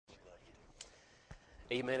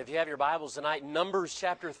Amen. If you have your Bibles tonight, Numbers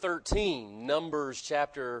chapter 13. Numbers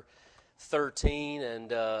chapter 13.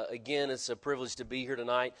 And again, it's a privilege to be here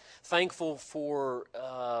tonight. Thankful for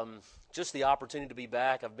just the opportunity to be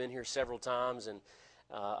back. I've been here several times, and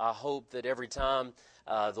I hope that every time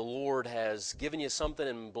the Lord has given you something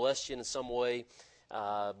and blessed you in some way.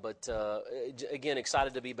 But again,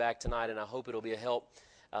 excited to be back tonight, and I hope it'll be a help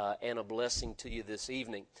and a blessing to you this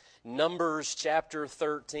evening. Numbers chapter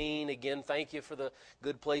 13. Again, thank you for the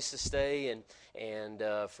good place to stay and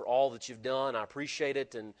for all that you've done. I appreciate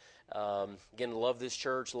it. And again, love this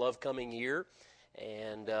church, love coming here,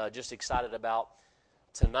 and just excited about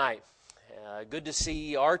tonight. Good to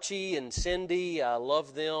see Archie and Cindy. I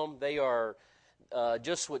love them. They are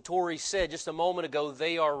just what Tori said just a moment ago.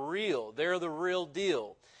 They are real. They're the real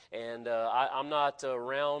deal. And I'm not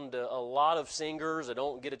around a lot of singers. I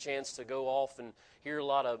don't get a chance to go off and hear a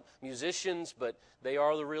lot of musicians, but they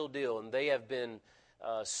are the real deal. And they have been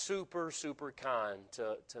super, super kind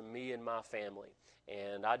to me and my family.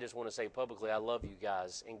 And I just want to say publicly, I love you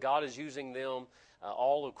guys. And God is using them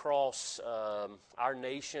all across our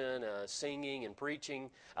nation, singing and preaching.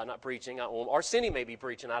 Not preaching, or Cindy may be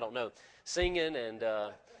preaching, I don't know. Singing and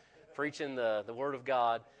preaching the Word of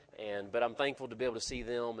God. But I'm thankful to be able to see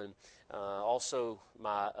them, and also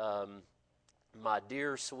my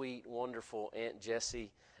dear, sweet, wonderful Aunt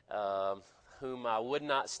Jessie, whom I would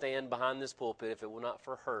not stand behind this pulpit if it were not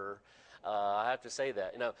for her. I have to say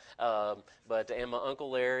that, and my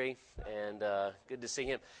Uncle Larry, and good to see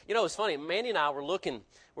him. You know, it's funny. Mandy and I were looking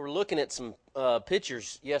at some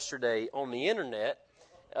pictures yesterday on the internet,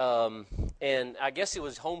 and I guess it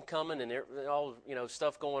was homecoming and all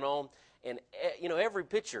stuff going on. And every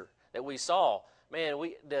picture that we saw, man,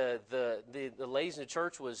 the ladies in the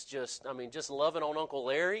church was just loving on Uncle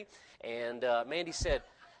Larry. And Mandy said,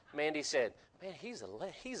 man, he's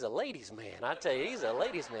a ladies' man. I tell you, he's a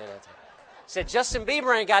ladies' man. Said Justin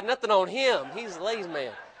Bieber ain't got nothing on him. He's a ladies'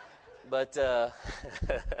 man. But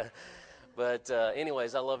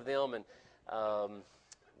anyways, I love them, and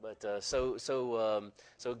so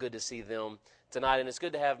good to see them tonight. And it's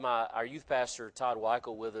good to have our youth pastor, Todd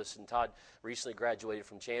Weichel, with us. And Todd recently graduated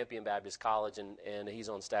from Champion Baptist College, and he's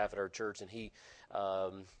on staff at our church, and he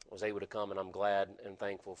was able to come, and I'm glad and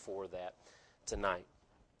thankful for that tonight.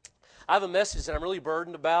 I have a message that I'm really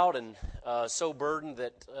burdened about, and so burdened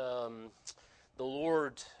that the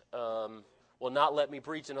Lord will not let me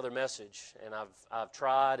preach another message. And I've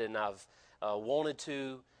tried, and I've wanted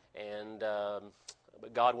to,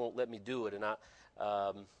 but God won't let me do it. And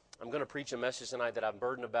I'm going to preach a message tonight that I'm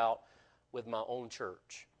burdened about with my own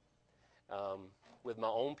church, with my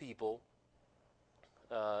own people,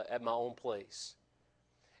 at my own place.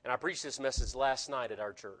 And I preached this message last night at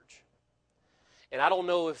our church. And I don't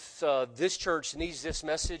know if this church needs this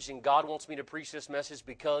message, and God wants me to preach this message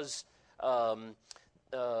because that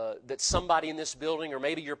somebody in this building, or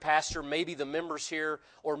maybe your pastor, maybe the members here,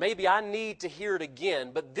 or maybe I need to hear it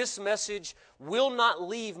again. But this message will not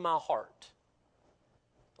leave my heart.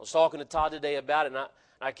 I was talking to Todd today about it, and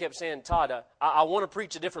I kept saying, Todd, I want to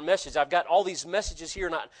preach a different message. I've got all these messages here,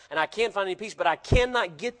 and I can't find any peace, but I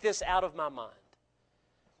cannot get this out of my mind.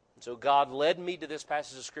 And so God led me to this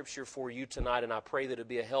passage of Scripture for you tonight, and I pray that it'll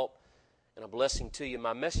be a help and a blessing to you.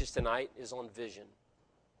 My message tonight is on vision.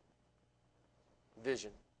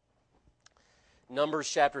 Vision. Numbers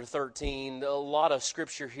chapter 13, a lot of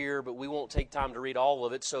Scripture here, but we won't take time to read all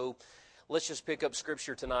of it, so let's just pick up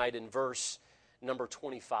Scripture tonight in verse number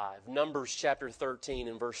 25. Numbers chapter 13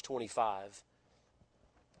 and verse 25.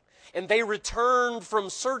 And they returned from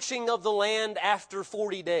searching of the land after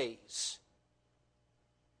 40 days.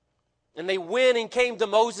 And they went and came to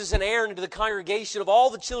Moses and Aaron and to the congregation of all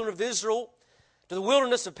the children of Israel to the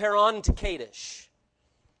wilderness of Paran and to Kadesh.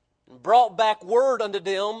 And brought back word unto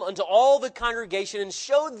them, unto all the congregation, and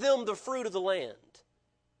showed them the fruit of the land.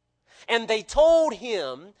 And they told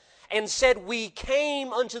him and said, We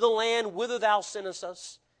came unto the land whither thou sentest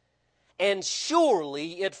us, and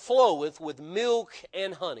surely it floweth with milk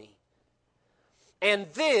and honey. And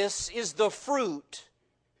this is the fruit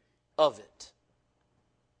of it.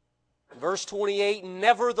 Verse 28,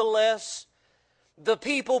 Nevertheless, the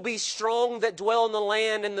people be strong that dwell in the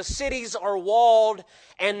land, and the cities are walled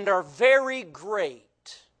and are very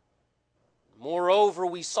great. Moreover,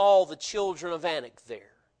 we saw the children of Anak there.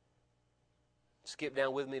 Skip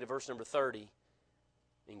down with me to verse number 30.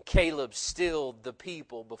 And Caleb stilled the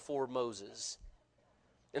people before Moses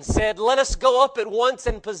and said, Let us go up at once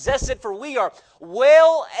and possess it, for we are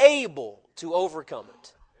well able to overcome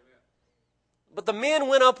it. But the men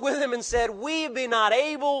went up with him and said, We be not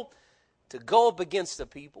able to go up against the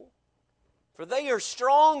people, for they are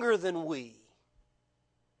stronger than we.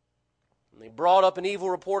 And they brought up an evil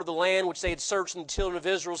report of the land which they had searched in the children of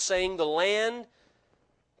Israel, saying, the land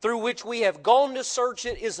through which we have gone to search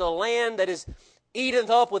it is a land that is eateth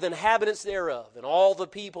up with inhabitants thereof. And all the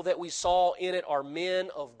people that we saw in it are men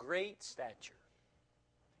of great stature.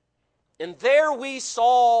 And there we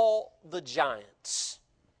saw the giants,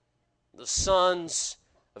 the sons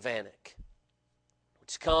of Anak,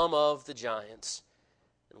 which come of the giants.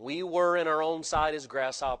 And we were in our own sight as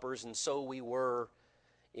grasshoppers, and so we were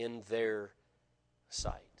in their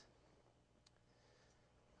sight.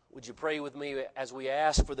 Would you pray with me as we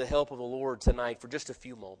ask for the help of the Lord tonight for just a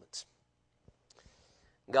few moments?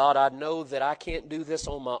 God, I know that I can't do this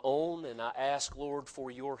on my own, and I ask, Lord, for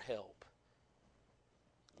your help.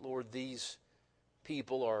 Lord, these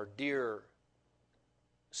people are dear,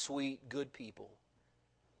 sweet, good people.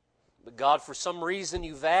 But God, for some reason,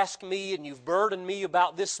 you've asked me and you've burdened me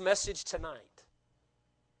about this message tonight.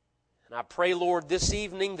 And I pray, Lord, this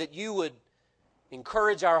evening that you would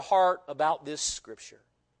encourage our heart about this Scripture.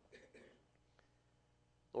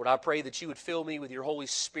 Lord, I pray that you would fill me with your Holy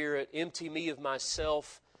Spirit, empty me of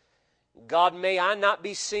myself. God, may I not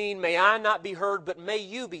be seen, may I not be heard, but may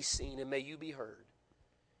you be seen and may you be heard.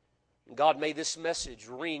 God, may this message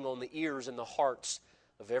ring on the ears and the hearts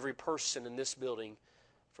of every person in this building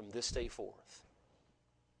from this day forth.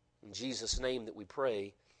 In Jesus' name that we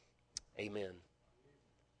pray, amen.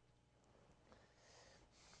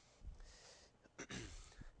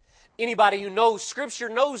 Anybody who knows Scripture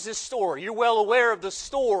knows this story. You're well aware of the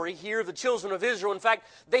story here of the children of Israel. In fact,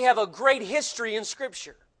 they have a great history in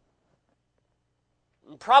Scripture.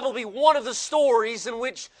 Probably one of the stories in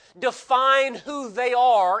which define who they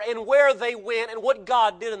are and where they went and what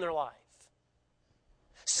God did in their life.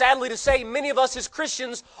 Sadly to say, many of us as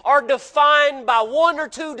Christians are defined by one or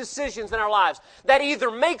two decisions in our lives that either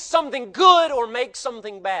make something good or make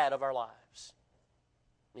something bad of our lives.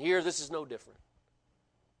 And here, this is no different.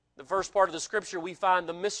 The first part of the Scripture, we find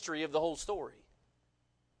the mystery of the whole story.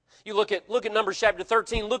 You look at Numbers chapter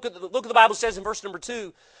 13. Look at the Bible says in verse number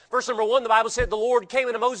 2. Verse number 1, the Bible said, the Lord came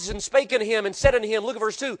unto Moses and spake unto him and said unto him, look at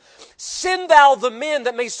verse 2, send thou the men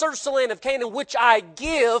that may search the land of Canaan, which I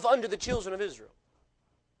give unto the children of Israel.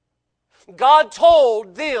 God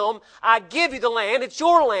told them, I give you the land. It's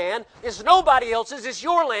your land. It's nobody else's. It's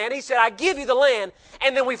your land. He said, I give you the land.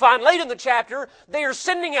 And then we find later in the chapter, they are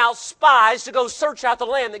sending out spies to go search out the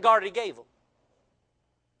land that God already gave them.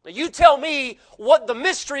 Now you tell me what the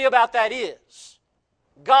mystery about that is.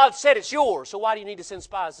 God said it's yours, so why do you need to send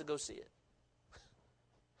spies to go see it?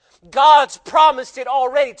 God's promised it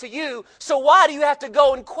already to you, so why do you have to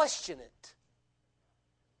go and question it?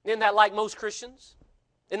 Isn't that like most Christians?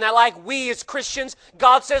 Isn't that like we as Christians?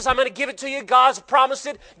 God says, I'm going to give it to you. God's promised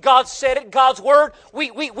it. God said it. God's word. We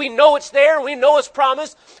know it's there. We know it's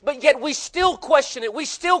promised. But yet we still question it. We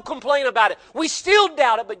still complain about it. We still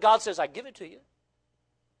doubt it. But God says, I give it to you.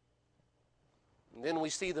 And then we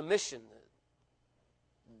see the mission that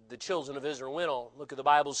the children of Israel went on. Look at the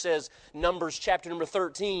Bible says, Numbers chapter number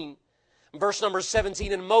 13, verse number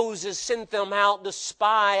 17, and Moses sent them out to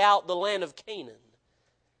spy out the land of Canaan.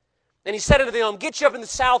 And he said unto them, get you up in the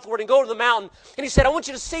southward and go to the mountain. And he said, I want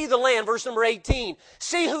you to see the land, verse number 18.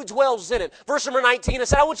 See who dwells in it. Verse number 19, I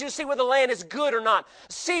said, I want you to see whether the land is good or not.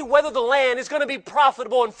 See whether the land is going to be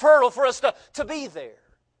profitable and fertile for us to be there.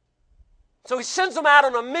 So he sends them out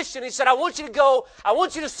on a mission. He said, I want you to go. I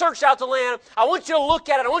want you to search out the land. I want you to look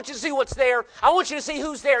at it. I want you to see what's there. I want you to see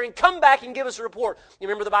who's there and come back and give us a report. You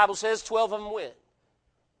remember the Bible says 12 of them went.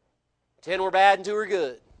 10 were bad and 2 were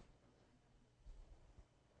good.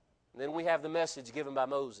 And then we have the message given by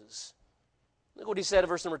Moses. Look what he said in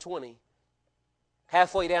verse number 20.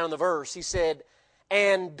 Halfway down the verse, he said,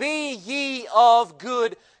 and be ye of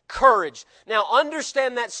good courage. Now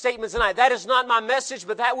understand that statement tonight. That is not my message,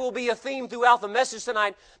 but that will be a theme throughout the message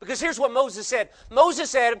tonight. Because here's what Moses said. Moses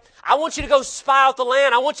said, I want you to go spy out the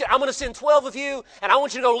land. I'm going to send 12 of you, and I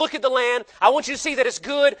want you to go look at the land. I want you to see that it's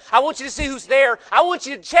good. I want you to see who's there. I want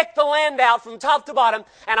you to check the land out from top to bottom,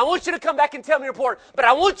 and I want you to come back and tell me your report. But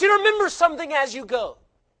I want you to remember something as you go.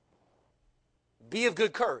 Be of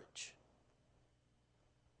good courage.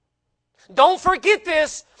 Don't forget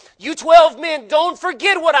this. You 12 men, don't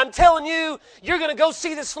forget what I'm telling you. You're going to go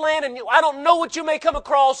see this land, and I don't know what you may come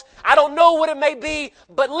across. I don't know what it may be.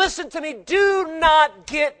 But listen to me. Do not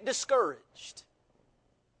get discouraged.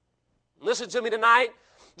 Listen to me tonight.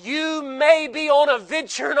 You may be on a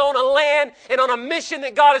venture and on a land and on a mission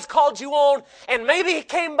that God has called you on. And maybe He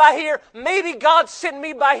came by here. Maybe God sent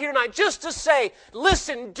me by here tonight just to say,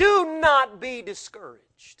 listen, do not be discouraged.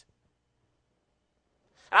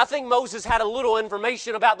 I think Moses had a little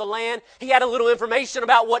information about the land. He had a little information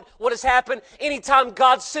about what has happened. Anytime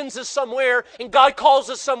God sends us somewhere and God calls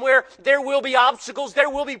us somewhere, there will be obstacles, there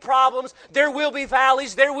will be problems, there will be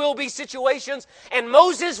valleys, there will be situations. And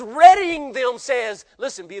Moses, readying them, says,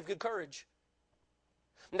 listen, be of good courage.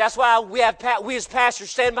 And that's why we as pastors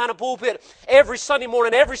stand behind a pulpit every Sunday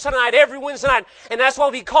morning, every Sunday night, every Wednesday night. And that's why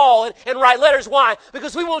we call and write letters. Why?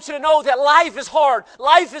 Because we want you to know that life is hard.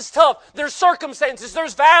 Life is tough. There's circumstances.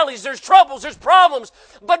 There's valleys. There's troubles. There's problems.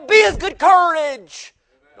 But be of good courage.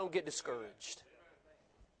 Don't get discouraged.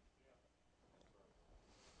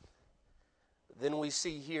 Then we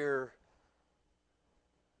see here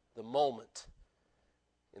the moment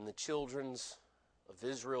in the children's of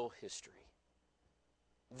Israel history.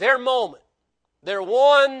 Their moment. Their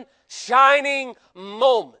one shining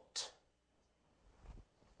moment.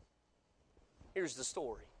 Here's the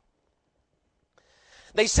story.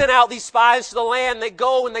 They sent out these spies to the land. They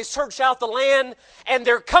go and they search out the land, and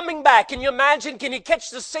they're coming back. Can you imagine? Can you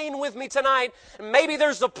catch the scene with me tonight? Maybe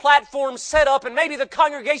there's a platform set up, and maybe the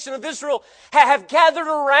congregation of Israel have gathered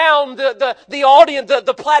around the audience,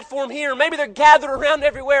 the platform here. Maybe they're gathered around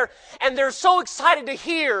everywhere, and they're so excited to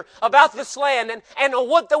hear about this land and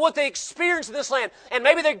what they experienced in this land. And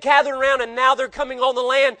maybe they're gathered around, and now they're coming on the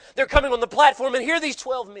land. They're coming on the platform, and here are these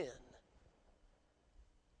 12 men.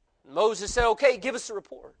 Moses said, okay, give us a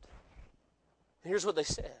report. And here's what they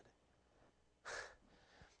said.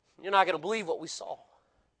 You're not going to believe what we saw.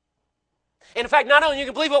 And in fact, not only you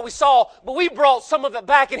can believe what we saw, but we brought some of it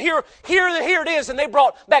back. And here it is. And they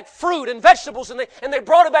brought back fruit and vegetables, and they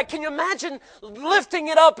brought it back. Can you imagine lifting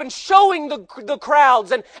it up and showing the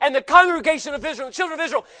crowds and the congregation of Israel, the children of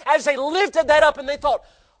Israel, as they lifted that up and they thought,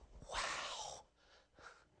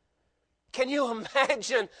 can you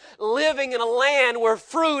imagine living in a land where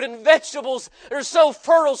fruit and vegetables are so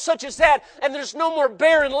fertile such as that, and there's no more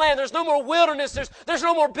barren land, there's no more wilderness, there's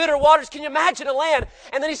no more bitter waters? Can you imagine a land?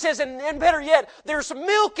 And then he says, and better yet, there's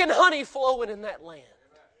milk and honey flowing in that land.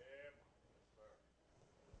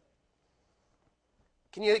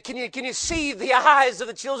 Can you see the eyes of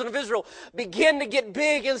the children of Israel begin to get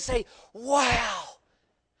big and say, wow,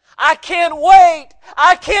 I can't wait.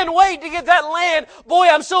 I can't wait to get that land. Boy,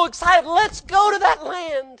 I'm so excited. Let's go to that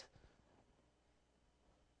land.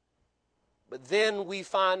 But then we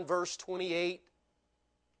find verse 28,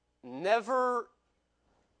 nevertheless.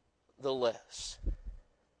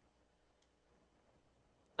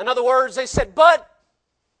 In other words, they said, but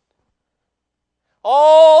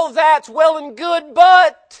all that's well and good,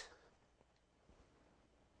 but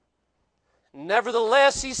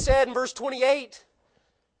nevertheless, he said in verse 28,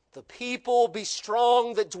 the people be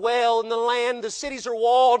strong that dwell in the land. The cities are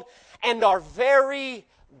walled and are very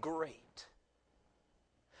great.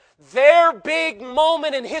 Their big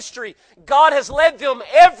moment in history, God has led them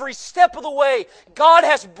every step of the way. God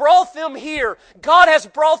has brought them here. God has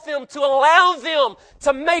brought them to allow them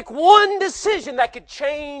to make one decision that could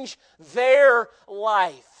change their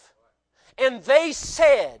life. And they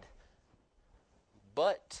said,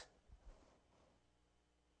 but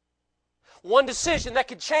one decision that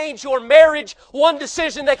can change your marriage, one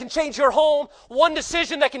decision that can change your home, one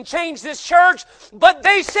decision that can change this church. But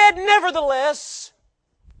they said, nevertheless.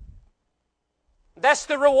 That's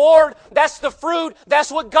the reward. That's the fruit.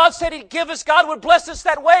 That's what God said He'd give us. God would bless us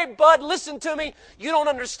that way. But listen to me, you don't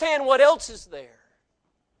understand what else is there.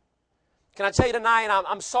 Can I tell you tonight, and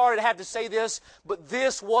I'm sorry to have to say this, but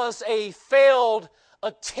this was a failed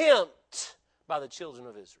attempt by the children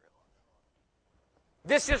of Israel.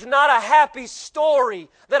 This is not a happy story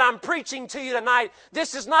that I'm preaching to you tonight.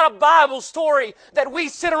 This is not a Bible story that we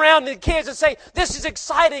sit around the kids and say, this is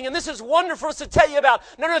exciting and this is wonderful to tell you about.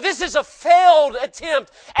 No, this is a failed attempt.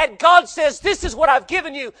 And God says, this is what I've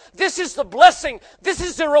given you. This is the blessing. This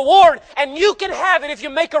is the reward. And you can have it if you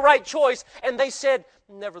make a right choice. And they said,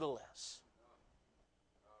 nevertheless.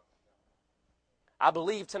 I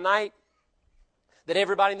believe tonight that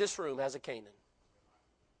everybody in this room has a Canaan.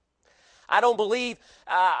 I don't believe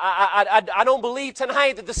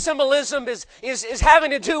tonight that the symbolism is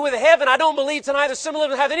having to do with heaven. I don't believe tonight the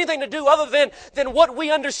symbolism has anything to do other than what we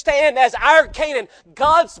understand as our Canaan,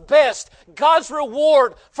 God's best, God's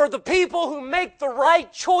reward for the people who make the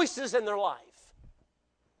right choices in their life.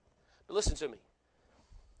 But listen to me.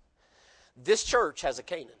 This church has a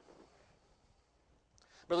Canaan.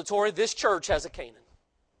 Brother Torrey, this church has a Canaan.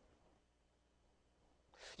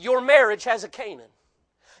 Your marriage has a Canaan.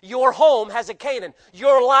 Your home has a Canaan.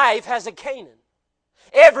 Your life has a Canaan.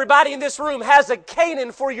 Everybody in this room has a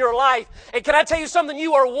Canaan for your life. And can I tell you something?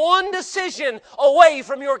 You are one decision away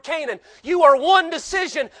from your Canaan. You are one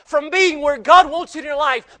decision from being where God wants you in your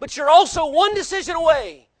life, but you're also one decision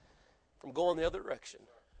away from going the other direction.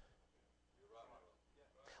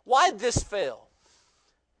 Why did this fail?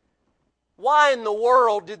 Why in the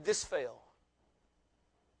world did this fail?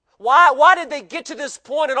 Why did they get to this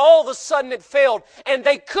point and all of a sudden it failed and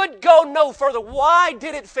they could go no further? Why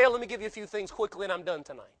did it fail? Let me give you a few things quickly and I'm done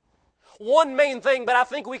tonight. One main thing, but I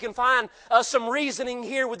think we can find some reasoning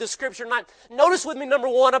here with the Scripture tonight. Notice with me, number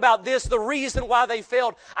one, about this, the reason why they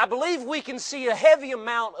failed. I believe we can see a heavy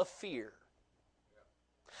amount of fear.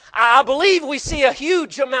 I believe we see a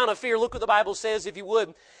huge amount of fear. Look what the Bible says, if you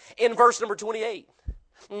would, in verse number 28.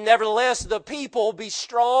 Nevertheless, the people be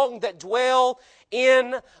strong that dwell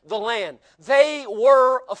in the land. They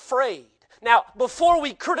were afraid. Now, before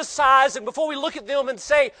we criticize and before we look at them and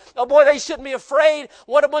say, oh boy, they shouldn't be afraid,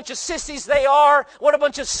 what a bunch of sissies they are, what a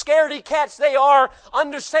bunch of scaredy cats they are,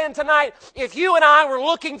 understand tonight, if you and I were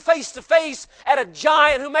looking face to face at a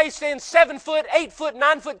giant who may stand 7 foot, 8 foot,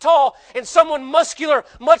 9 foot tall, and someone muscular,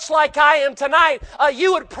 much like I am tonight,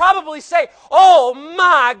 you would probably say, oh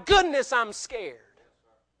my goodness, I'm scared.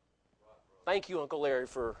 Thank you, Uncle Larry,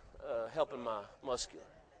 for helping my muscular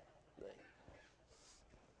thing.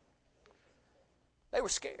 They were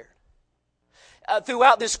scared.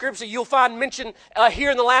 Throughout this scripture, you'll find mentioned here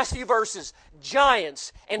in the last few verses,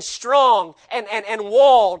 giants and strong and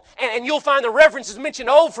walled. And you'll find the references mentioned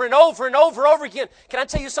over and over and over again. Can I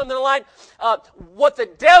tell you something tonight? What the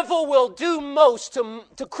devil will do most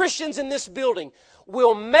to Christians in this building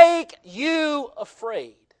will make you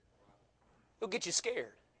afraid. He'll get you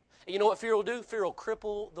scared. And you know what fear will do? Fear will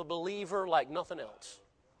cripple the believer like nothing else.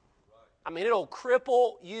 I mean, it'll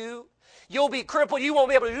cripple you. You'll be crippled. You won't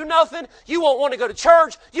be able to do nothing. You won't want to go to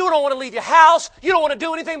church. You don't want to leave your house. You don't want to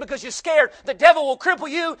do anything because you're scared. The devil will cripple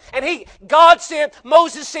you. And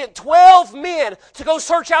Moses sent 12 men to go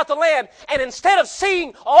search out the land. And instead of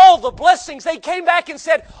seeing all the blessings, they came back and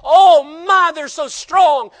said, oh my, they're so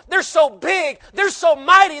strong. They're so big. They're so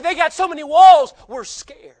mighty. They got so many walls. We're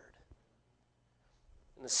scared.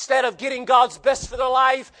 Instead of getting God's best for their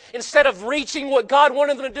life, instead of reaching what God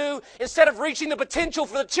wanted them to do, instead of reaching the potential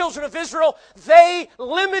for the children of Israel, they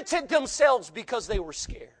limited themselves because they were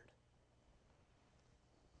scared.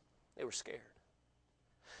 They were scared.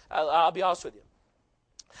 I'll be honest with you.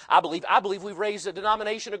 I believe we've raised a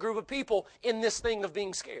denomination, a group of people in this thing of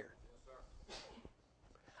being scared.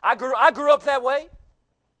 I grew up that way.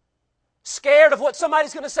 Scared of what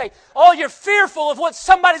somebody's going to say. Oh, you're fearful of what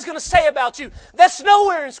somebody's going to say about you. That's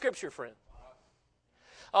nowhere in Scripture, friend.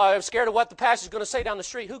 I'm scared of what the pastor's going to say down the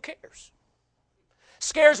street. Who cares?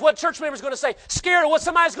 Scared of what church member's going to say. Scared of what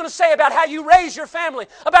somebody's going to say about how you raise your family,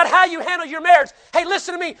 about how you handle your marriage. Hey,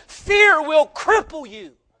 listen to me. Fear will cripple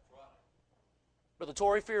you. Brother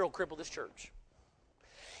Torrey, fear will cripple this church.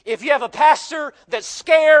 If you have a pastor that's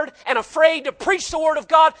scared and afraid to preach the Word of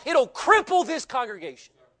God, it'll cripple this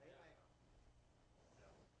congregation.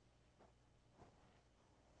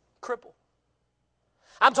 Cripple.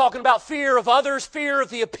 I'm talking about fear of others, fear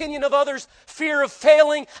of the opinion of others, fear of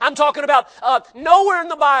failing. I'm talking about nowhere in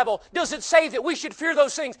the Bible does it say that we should fear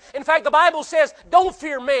those things. In fact, the Bible says, don't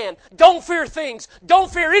fear man, don't fear things,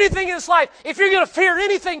 don't fear anything in this life. If you're going to fear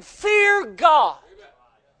anything, fear God.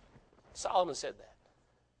 Solomon said that.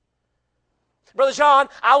 Brother John,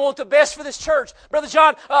 I want the best for this church. Brother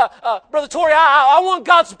John, Brother Torrey, I want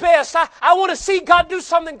God's best. I want to see God do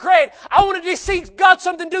something great. I want to see God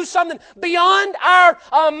do something beyond our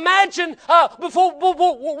imagine.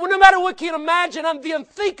 No matter what we can imagine, the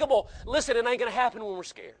unthinkable. Listen, it ain't going to happen when we're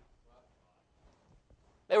scared.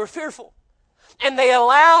 They were fearful. And they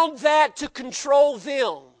allowed that to control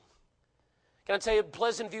them. Can I tell you,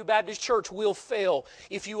 Pleasant View Baptist Church will fail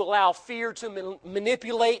if you allow fear to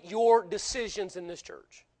manipulate your decisions in this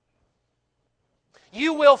church.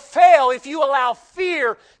 You will fail if you allow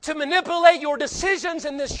fear to manipulate your decisions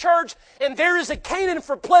in this church. And there is a Canaan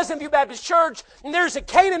for Pleasant View Baptist Church. And there is a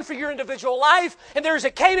Canaan for your individual life. And there is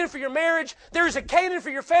a Canaan for your marriage. There is a Canaan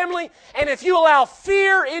for your family. And if you allow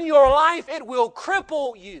fear in your life, it will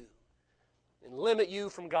cripple you and limit you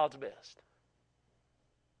from God's best.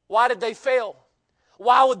 Why did they fail?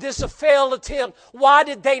 Why would this a failed attempt? Why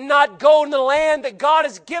did they not go in the land that God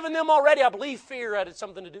has given them already? I believe fear had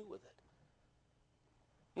something to do with it.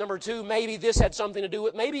 Number two, maybe this had something to do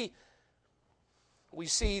with, maybe we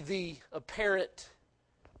see the apparent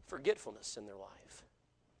forgetfulness in their life.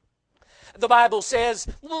 The Bible says,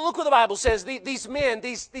 look what the Bible says.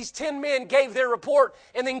 These 10 men gave their report,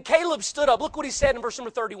 and then Caleb stood up. Look what he said in verse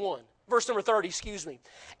number 31. verse number 30, excuse me.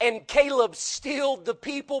 And Caleb stilled the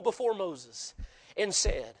people before Moses and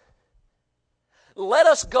said, let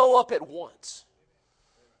us go up at once.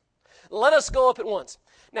 Let us go up at once.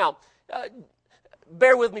 Now,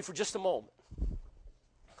 bear with me for just a moment.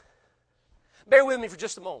 Bear with me for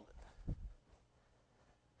just a moment.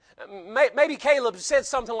 Maybe Caleb said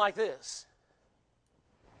something like this.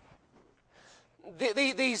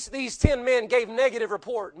 These 10 men gave negative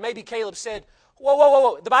report. Maybe Caleb said, whoa, whoa, whoa,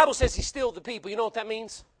 whoa. The Bible says he stilled the people. You know what that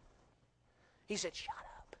means? He said, shut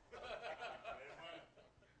up.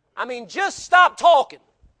 I mean, just stop talking.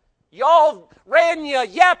 Y'all ran your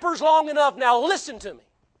yappers long enough. Now listen to me.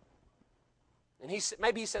 And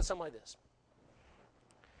maybe he said something like this.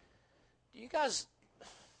 Do you guys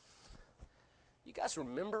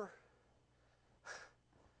remember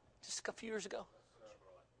just a few years ago?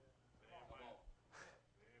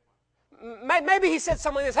 Maybe he said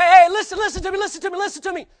something like this. Hey, listen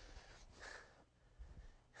to me.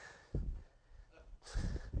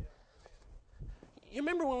 You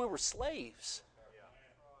remember when we were slaves?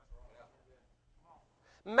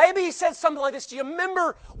 Maybe he said something like this. Do you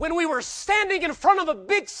remember when we were standing in front of a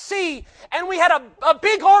big sea and we had a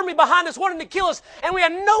big army behind us wanting to kill us and we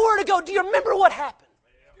had nowhere to go? Do you remember what happened?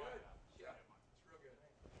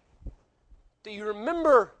 Do you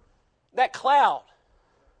remember that cloud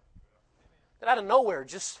that out of nowhere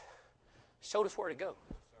just showed us where to go?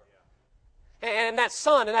 And that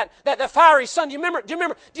sun, and that fiery sun, do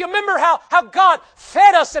you remember how God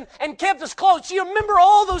fed us and kept us close? Do you remember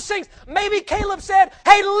all those things? Maybe Caleb said,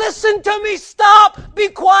 hey, listen to me, stop, be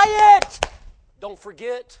quiet. Don't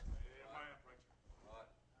forget.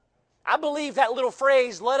 I believe that little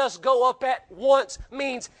phrase, let us go up at once,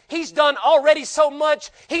 means He's done already so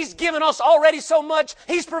much. He's given us already so much.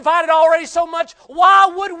 He's provided already so much. Why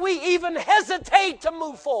would we even hesitate to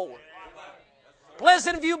move forward?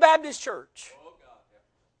 Pleasant View Baptist Church.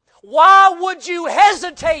 Why would you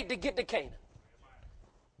hesitate to get to Canaan?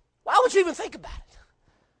 Why would you even think about it?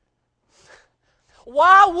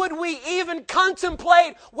 Why would we even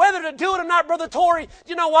contemplate whether to do it or not, Brother Torrey?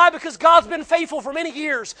 You know why? Because God's been faithful for many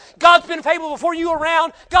years. God's been faithful before you were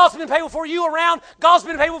around. God's been faithful before you were around. God's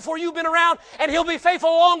been faithful before you've been around. And He'll be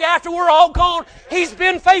faithful long after we're all gone. He's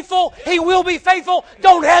been faithful. He will be faithful.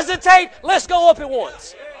 Don't hesitate. Let's go up at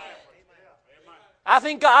once. I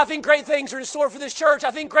think great things are in store for this church.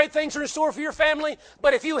 I think great things are in store for your family.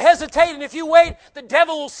 But if you hesitate and if you wait, the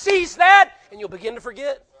devil will seize that and you'll begin to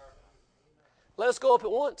forget. Let us go up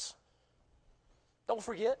at once. Don't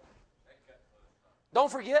forget.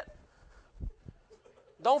 Don't forget.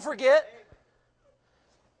 Don't forget.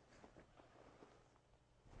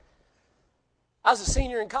 I was a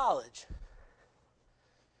senior in college.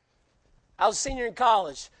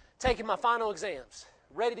 Taking my final exams,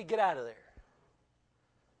 ready to get out of there.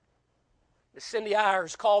 Miss Cindy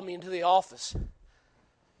Ayers called me into the office.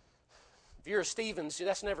 If you're a Stevens,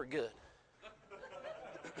 that's never good.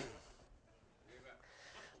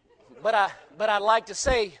 But I'd like to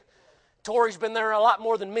say, Tori's been there a lot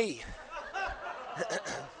more than me.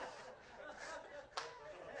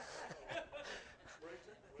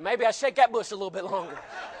 Maybe I shake that bush a little bit longer.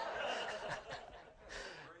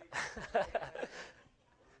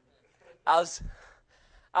 I was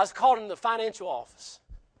called into the financial office.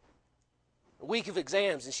 A week of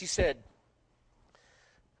exams, and she said,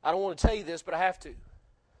 I don't want to tell you this, but I have to.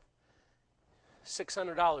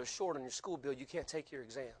 $600 short on your school bill, you can't take your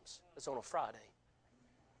exams. It's on a Friday.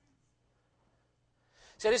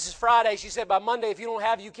 She said, this is Friday. She said, by Monday, if you don't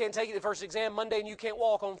have it, you can't take the first exam Monday, and you can't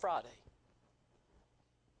walk on Friday.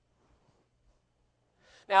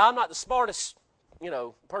 Now, I'm not the smartest,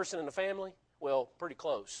 person in the family. Well, pretty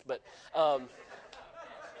close, but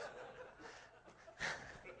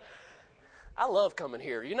I love coming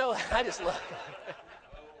here. I just love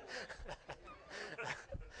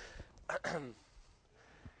coming.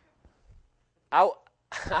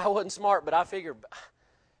 I wasn't smart, but I figured,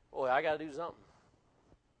 boy, I got to do something.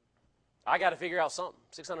 I got to figure out something.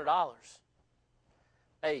 $600.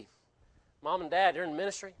 Hey, Mom and Dad, they're in the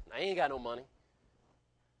ministry. I ain't got no money.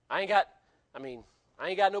 I ain't got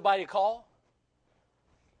nobody to call.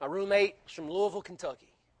 My roommate's from Louisville,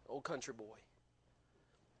 Kentucky, old country boy.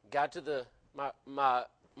 Got to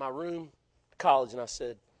my room, college, and I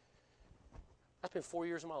said, I spent 4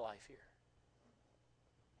 years of my life here.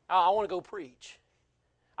 I want to go preach.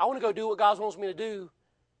 I want to go do what God wants me to do.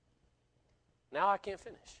 Now I can't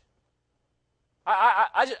finish.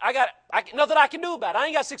 I got nothing I can do about it. I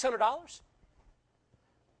ain't got $600.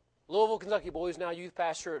 Louisville, Kentucky boy is now youth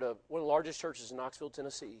pastor at one of the largest churches in Knoxville,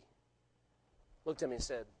 Tennessee. Looked at me and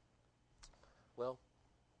said, well,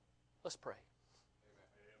 let's pray.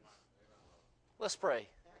 let's pray.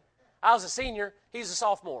 I was a senior. He's a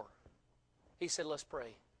sophomore. He said, let's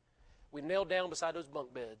pray. We knelt down beside those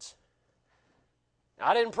bunk beds. Now,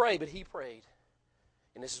 I didn't pray, but he prayed.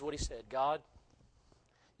 And this is what he said. God,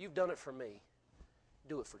 you've done it for me.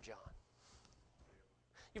 Do it for John.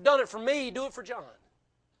 You've done it for me. Do it for John.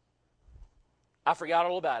 I forgot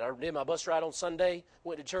all about it. I did my bus ride on Sunday,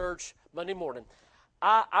 went to church Monday morning.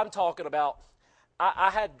 I'm talking about, I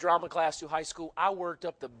had drama class through high school. I worked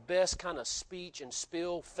up the best kind of speech and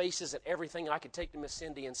spill, faces and everything I could take to Miss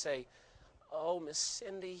Cindy and say, oh, Miss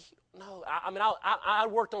Cindy, no. I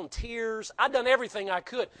worked on tears. I'd done everything I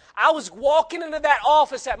could. I was walking into that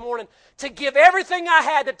office that morning to give everything I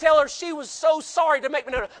had to tell her she was so sorry to make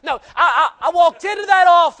me. No, I walked into that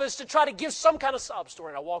office to try to give some kind of sob story.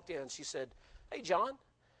 And I walked in and she said, hey, John.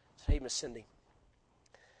 I said, hey, Miss Cindy.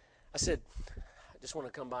 I said, I just want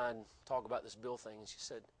to come by and talk about this bill thing. And she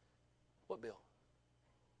said, what bill?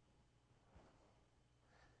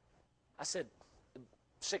 I said, the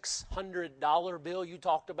 $600 bill you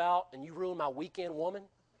talked about and you ruined my weekend woman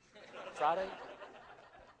Friday.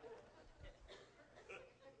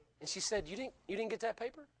 And she said, you didn't get that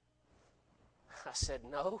paper? I said,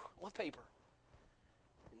 no. What paper?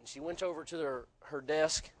 And she went over to her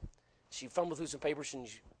desk. She fumbled through some papers and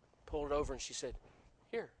she pulled it over and she said,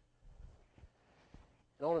 here.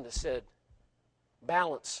 And on it said,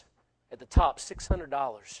 balance at the top,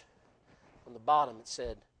 $600. On the bottom it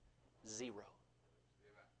said, 0.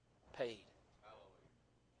 Paid.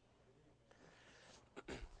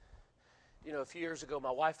 You know, a few years ago,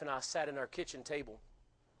 my wife and I sat in our kitchen table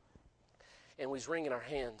and we was wringing our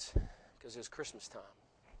hands because it was Christmas time.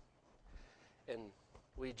 And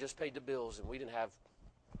we had just paid the bills and we didn't have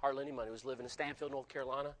hardly any money. We was living in Stanfield, North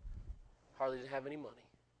Carolina. Hardly didn't have any money.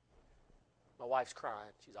 My wife's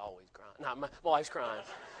crying. She's always crying. No, my wife's crying.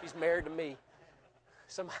 She's married to me.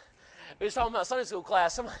 We was talking about Sunday school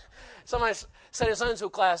class. Somebody said in Sunday school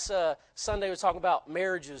class Sunday was talking about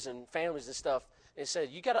marriages and families and stuff. And said,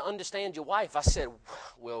 you got to understand your wife. I said,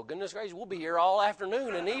 well, goodness gracious, we'll be here all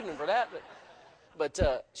afternoon and evening for that. But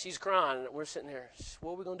she's crying. We're sitting there.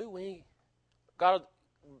 What are we going to do? We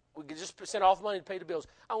could just send off money to pay the bills.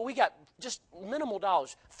 I mean, we got just minimal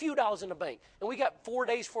dollars, a few dollars in the bank. And we got 4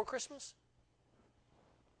 days before Christmas.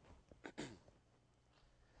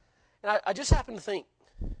 And I just happened to think,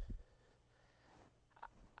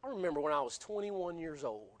 I remember when I was 21 years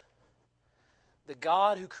old, the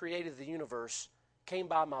God who created the universe came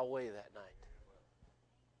by my way that night.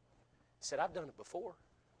 He said, I've done it before.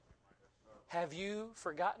 Have you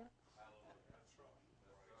forgotten?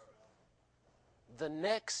 The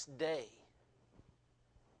next day,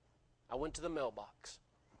 I went to the mailbox.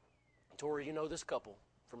 Tori, you know this couple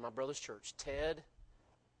from my brother's church, Ted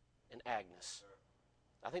and Agnes.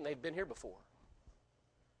 I think they've been here before.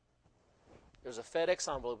 There's a FedEx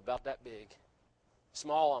envelope about that big,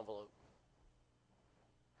 small envelope.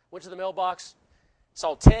 Went to the mailbox,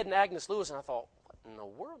 saw Ted and Agnes Lewis, and I thought, what in the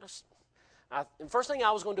world? And first thing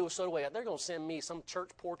I was going to do was throw it away. They're going to send me some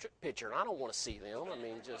church portrait picture, and I don't want to see them. I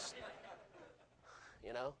mean, just,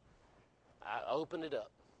 you know. I opened it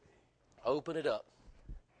up.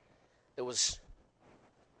 There was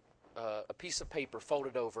a piece of paper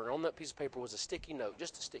folded over, and on that piece of paper was a sticky note,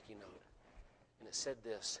 just a sticky note. And it said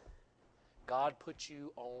this, God put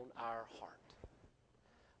you on our heart.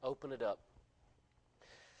 Open it up.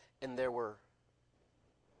 And there were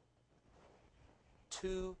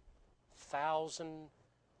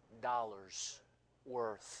 $2,000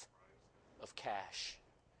 worth of cash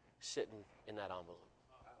sitting in that envelope.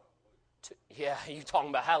 Yeah, you talking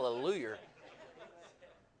about hallelujah.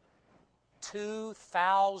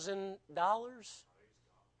 $2,000?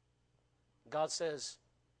 God says,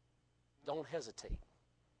 don't hesitate.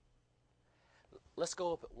 Let's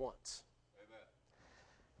go up at once.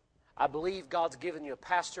 I believe God's given you a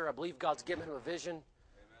pastor. I believe God's given him a vision. Amen.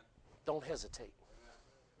 Don't hesitate. Amen.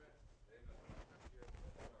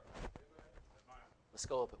 Let's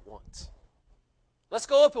go up at once. Let's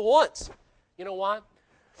go up at once. You know why?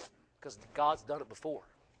 Because God's done it before.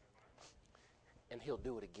 And he'll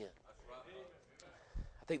do it again.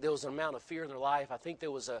 I think there was an amount of fear in their life. I think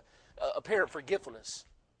there was a apparent forgetfulness.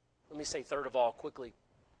 Let me say third of all quickly.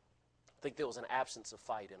 I think there was an absence of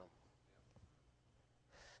fight in them.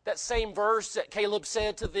 That same verse that Caleb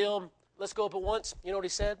said to them, let's go up at once. You know what he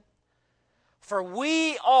said? For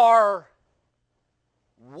we are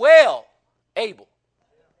well able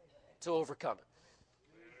to overcome it.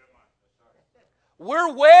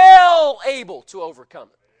 We're well able to overcome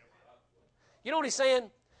it. You know what he's saying?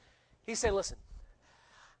 He said, listen,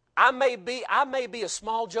 I may be a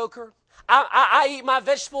small joker. I eat my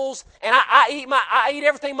vegetables, and I eat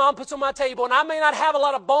everything Mom puts on my table, and I may not have a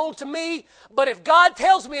lot of bone to me, but if God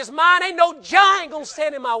tells me it's mine, ain't no giant going to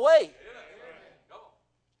stand in my way.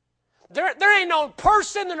 There ain't no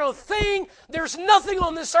person, there's no thing, there's nothing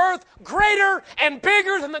on this earth greater and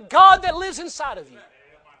bigger than the God that lives inside of you.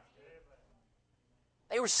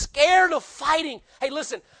 They were scared of fighting. Hey,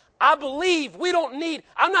 listen, I believe we don't need,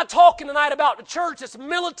 I'm not talking tonight about the church that's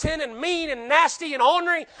militant and mean and nasty and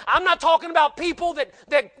ornery. I'm not talking about people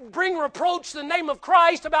that bring reproach to the name of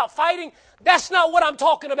Christ about fighting. That's not what I'm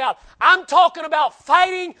talking about. I'm talking about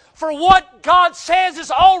fighting for what God says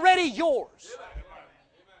is already yours.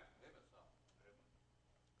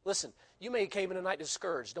 Listen, you may have came in tonight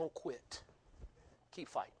discouraged. Don't quit. Keep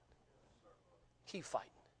fighting. Keep fighting.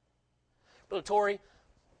 Brother Torrey,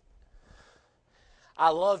 I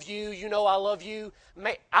love you. You know I love you.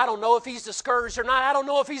 I don't know if he's discouraged or not. I don't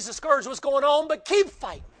know if he's discouraged what's going on, but keep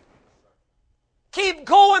fighting. Keep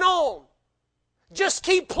going on. Just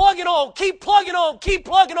keep plugging on. Keep plugging on. Keep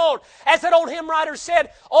plugging on. As that old hymn writer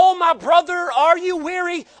said, "Oh, my brother, are you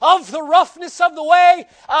weary of the roughness of the way?"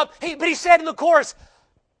 But he said in the chorus,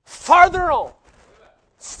 "Farther on,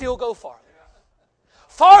 still go farther.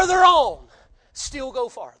 Farther on, still go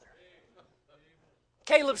farther."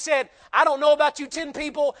 Caleb said, "I don't know about you 10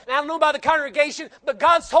 people, and I don't know about the congregation, but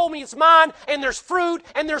God's told me it's mine, and there's fruit,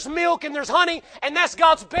 and there's milk, and there's honey, and that's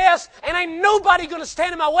God's best, and ain't nobody going to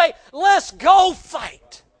stand in my way. Let's go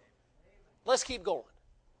fight. Let's keep going."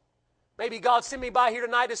 Maybe God sent me by here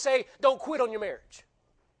tonight to say, don't quit on your marriage.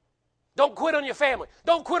 Don't quit on your family.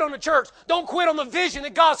 Don't quit on the church. Don't quit on the vision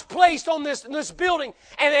that God's placed on this building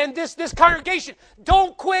and this congregation.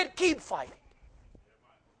 Don't quit. Keep fighting.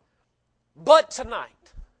 But tonight,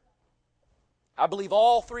 I believe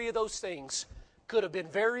all three of those things could have been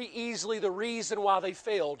very easily the reason why they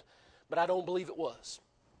failed, but I don't believe it was.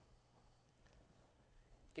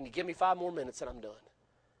 Can you give me 5 more minutes and I'm done?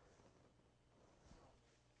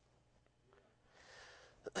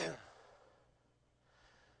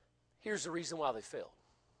 Here's the reason why they failed.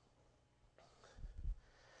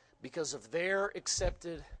 Because of their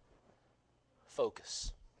accepted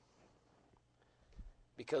focus.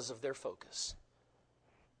 Because of their focus.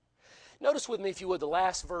 Notice with me, if you would, the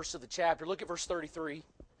last verse of the chapter. Look at verse 33.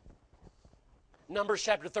 Numbers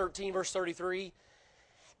chapter 13, verse 33.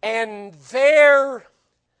 "And there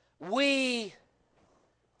we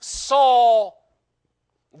saw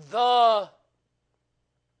the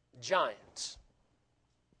giants."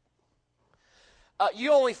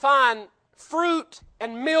 You only find fruit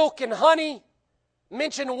and milk and honey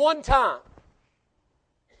mentioned one time.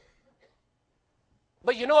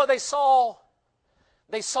 But you know what they saw?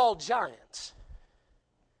 They saw giants.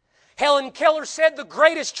 Helen Keller said the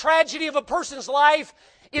greatest tragedy of a person's life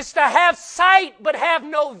is to have sight but have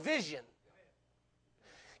no vision.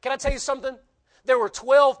 Can I tell you something? There were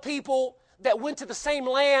 12 people that went to the same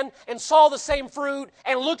land and saw the same fruit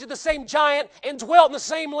and looked at the same giant and dwelt in the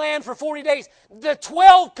same land for 40 days. The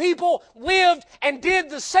 12 people lived and did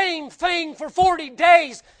the same thing for 40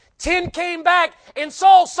 days. 10 came back and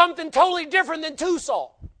saw something totally different than 2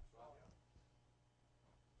 saw.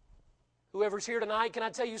 Whoever's here tonight, can I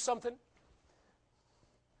tell you something?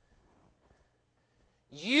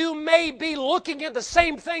 You may be looking at the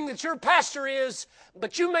same thing that your pastor is,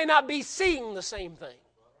 but you may not be seeing the same thing.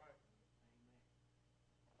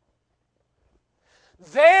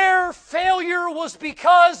 Their failure was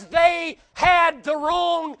because they had the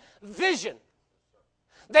wrong vision.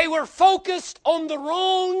 They were focused on the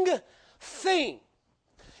wrong thing.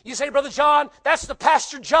 You say, "Brother John, that's the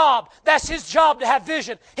pastor's job. That's his job to have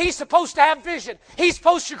vision. He's supposed to have vision. He's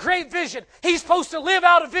supposed to create vision. He's supposed to live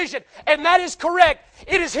out a vision." And that is correct.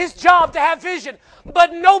 It is his job to have vision.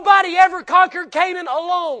 But nobody ever conquered Canaan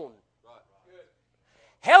alone.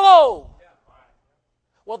 Hello.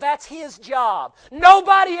 Well, that's his job.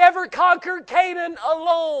 Nobody ever conquered Canaan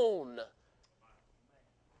alone.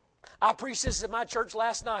 I preached this at my church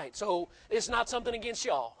last night, so it's not something against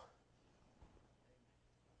y'all.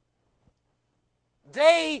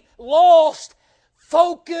 They lost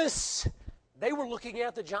focus. They were looking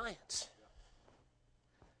at the giants.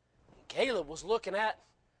 Caleb was looking at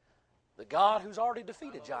the God who's already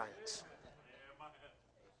defeated giants.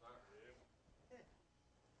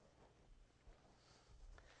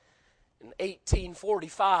 In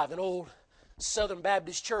 1845, an old Southern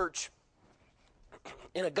Baptist church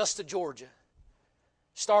in Augusta, Georgia,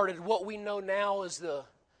 started what we know now as the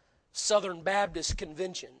Southern Baptist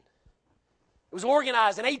Convention. It was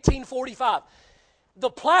organized in 1845.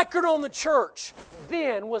 The placard on the church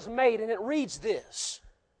then was made, and it reads this: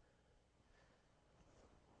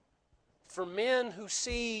 "For men who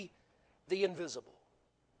see the invisible,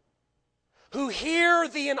 who hear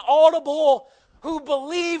the inaudible, who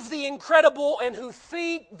believe the incredible, and who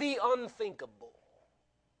think the unthinkable.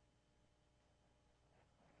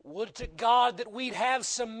 Would to God that we'd have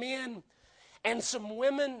some men and some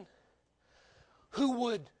women who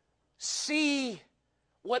would see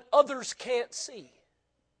what others can't see,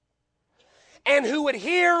 and who would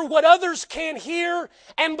hear what others can't hear,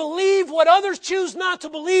 and believe what others choose not to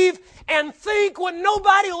believe, and think what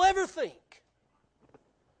nobody will ever think,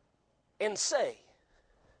 and say,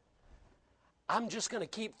 I'm just going to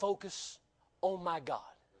keep focus on my God.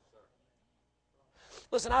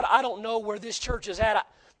 Listen, I don't know where this church is at.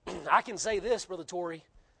 I can say this, Brother Torrey.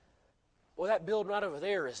 Well, that building right over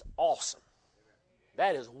there is awesome.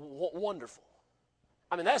 That is wonderful.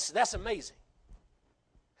 I mean, that's amazing.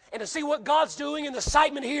 And to see what God's doing in the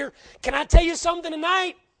excitement here, can I tell you something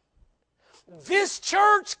tonight? This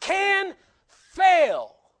church can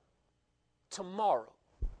fail tomorrow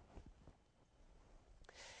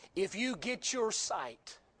if you get your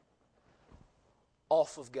sight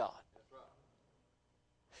off of God.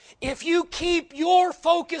 If you keep your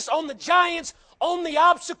focus on the giants, on the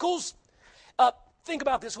obstacles. Think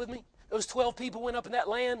about this with me. Those 12 people went up in that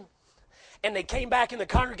land, and they came back in the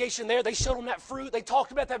congregation there. They showed them that fruit. They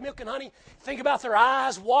talked about that milk and honey. Think about their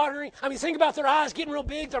eyes watering. Think about their eyes getting real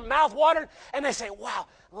big, their mouth watering. And they say, wow,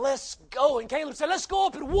 let's go. And Caleb said, let's go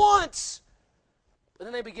up at once. But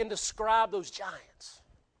then they begin to describe those giants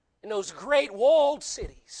in those great walled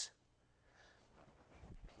cities.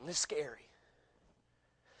 And it's scary.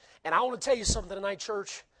 And I want to tell you something tonight,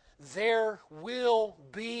 church. There will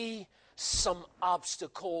be some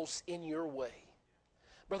obstacles in your way.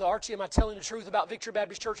 Brother Archie, am I telling the truth about Victory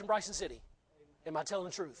Baptist Church in Bryson City? Am I telling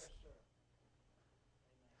the truth?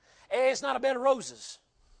 It's not a bed of roses.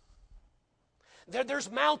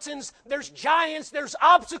 There's mountains, there's giants, there's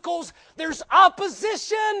obstacles, there's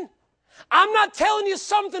opposition. I'm not telling you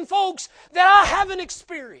something, folks, that I haven't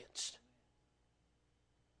experienced.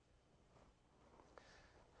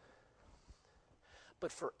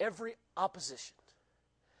 But for every opposition,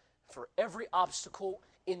 for every obstacle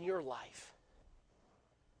in your life,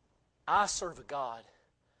 I serve a God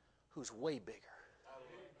who's way bigger.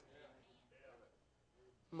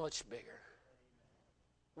 Much bigger.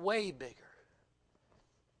 Way bigger.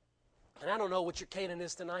 And I don't know what your Canaan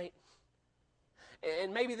is tonight.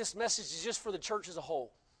 And maybe this message is just for the church as a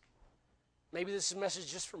whole. Maybe this is a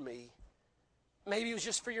message just for me. Maybe it was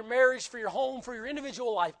just for your marriage, for your home, for your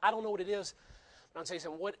individual life. I don't know what it is. But I'll tell you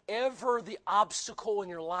something. Whatever the obstacle in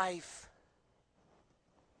your life,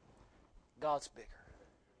 God's bigger.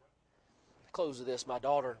 Close with this. My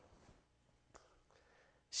daughter,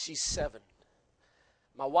 she's 7.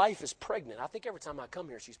 My wife is pregnant. I think every time I come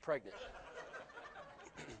here, she's pregnant.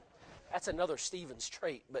 That's another Stevens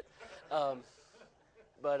trait, but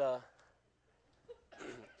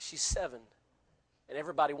she's 7, and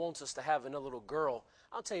everybody wants us to have another little girl.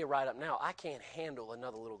 I'll tell you right up now, I can't handle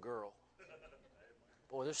another little girl.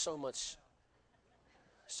 Boy, there's so much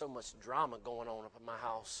drama going on up in my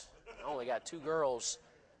house. I only got 2 girls,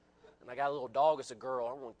 and I got a little dog that's a girl.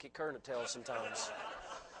 I want to kick her in the tail sometimes.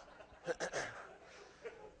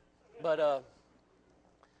 But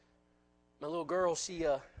my little girl, she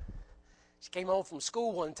came home from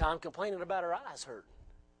school one time complaining about her eyes hurting.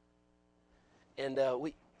 And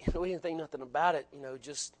we didn't think nothing about it,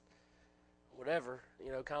 just whatever,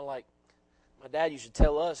 kind of like my dad used to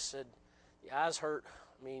tell us, said, the eyes hurt.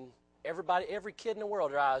 Every kid in the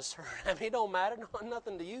world, their eyes hurt. It don't matter,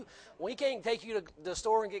 nothing to you. We can't take you to the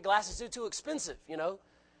store and get glasses, they're too expensive,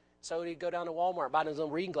 So he'd go down to Walmart, buy his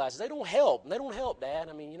own reading glasses. They don't help, Dad,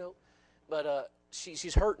 But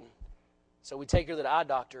she's hurting. So we take her to the eye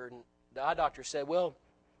doctor, and the eye doctor said, well,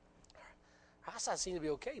 her eyesight seems to be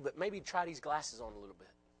okay, but maybe try these glasses on a little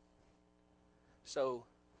bit. So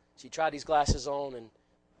she tried these glasses on, and,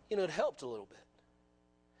 it helped a little bit.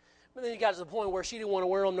 But then it got to the point where she didn't want to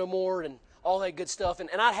wear them no more and all that good stuff. And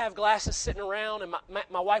I'd have glasses sitting around, and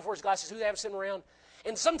my wife wears glasses. Who they have sitting around?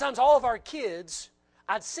 And sometimes all of our kids,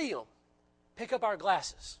 I'd see them pick up our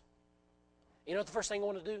glasses. You know what the first thing I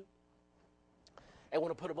want to do? I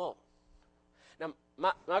want to put them on.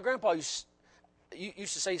 Now, my grandpa used to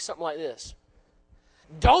say something like this.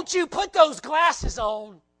 Don't you put those glasses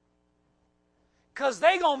on, because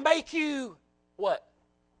they going to make you, what?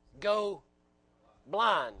 Go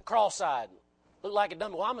blind, cross-eyed, look like a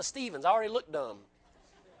dummy. Well, I'm a Stevens. I already look dumb.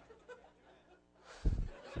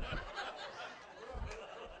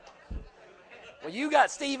 Well, you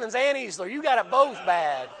got Stevens and Easler. You got it both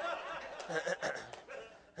bad.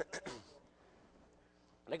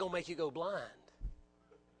 They're going to make you go blind.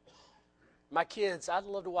 My kids, I'd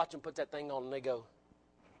love to watch them put that thing on and they go,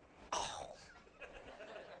 oh.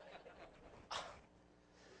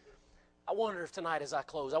 I wonder if tonight as I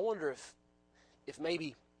close, I wonder if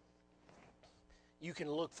maybe you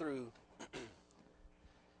can look through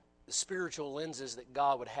the spiritual lenses that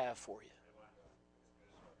God would have for you.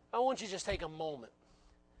 I want you to just take a moment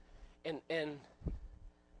and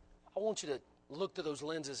I want you to look through those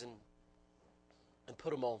lenses and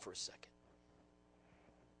put them on for a second.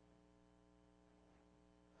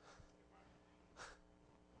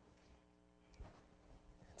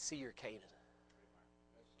 See your Canaan.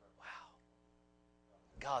 Wow.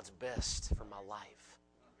 God's best for my life.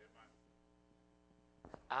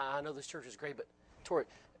 I know this church is great, but Tori,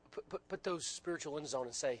 put those spiritual lenses on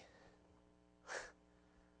and say,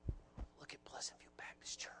 look at Pleasant View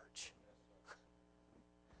Baptist Church.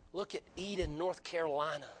 Look at Eden, North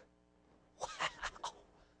Carolina. Wow.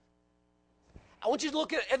 I want you to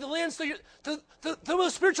look at the lens through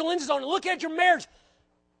those spiritual lenses on and look at your marriage.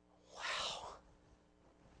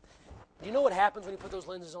 Do you know what happens when you put those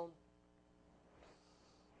lenses on?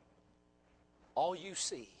 All you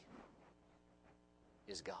see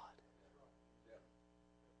is God.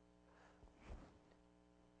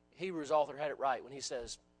 Hebrews author had it right when he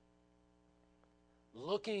says,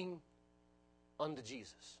 looking unto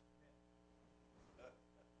Jesus,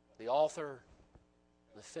 the author,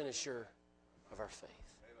 the finisher of our faith.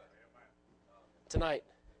 Tonight,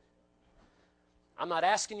 I'm not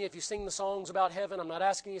asking you if you sing the songs about heaven. I'm not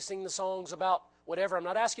asking you to sing the songs about whatever. I'm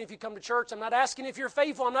not asking if you come to church. I'm not asking if you're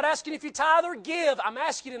faithful. I'm not asking if you tithe or give. I'm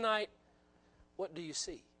asking you tonight, what do you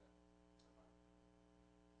see?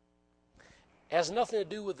 It has nothing to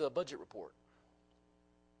do with the budget report.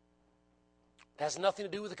 It has nothing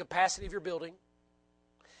to do with the capacity of your building.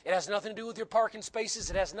 It has nothing to do with your parking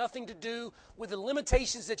spaces. It has nothing to do with the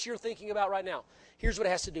limitations that you're thinking about right now. Here's what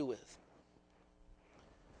it has to do with.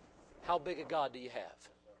 How big a God do you have?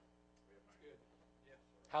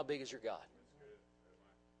 How big is your God?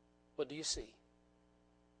 What do you see?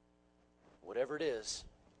 Whatever it is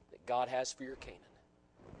that God has for your Canaan,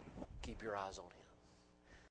 keep your eyes on Him.